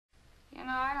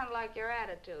like your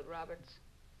attitude, Roberts.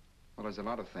 Well, there's a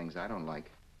lot of things I don't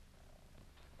like.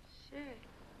 Sure.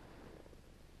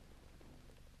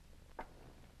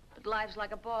 But life's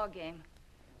like a ball game.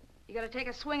 You gotta take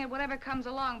a swing at whatever comes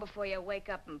along before you wake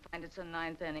up and find it's the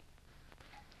ninth inning.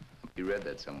 You read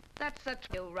that somewhere. That's the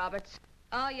truth, Roberts.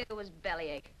 All you do is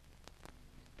bellyache.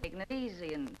 Taking it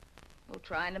easy and, well,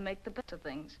 trying to make the best of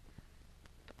things.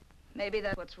 But maybe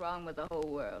that's what's wrong with the whole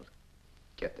world.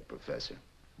 Get the professor.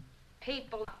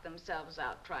 People knock themselves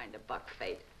out trying to buck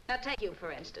fate. Now, take you,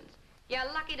 for instance. You're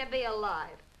lucky to be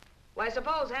alive. Why,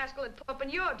 suppose Haskell had put up in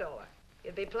your door.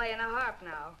 You'd be playing a harp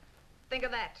now. Think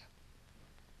of that.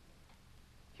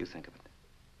 You think of it.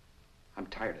 I'm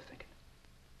tired of thinking.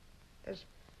 There's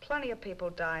plenty of people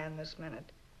dying this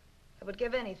minute. I would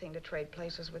give anything to trade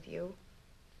places with you.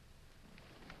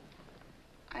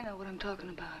 I know what I'm talking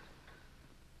about.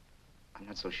 I'm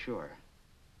not so sure.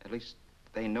 At least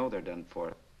they know they're done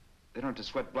for. They don't have to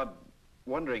sweat blood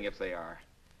wondering if they are.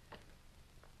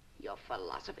 Your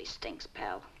philosophy stinks,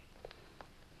 pal.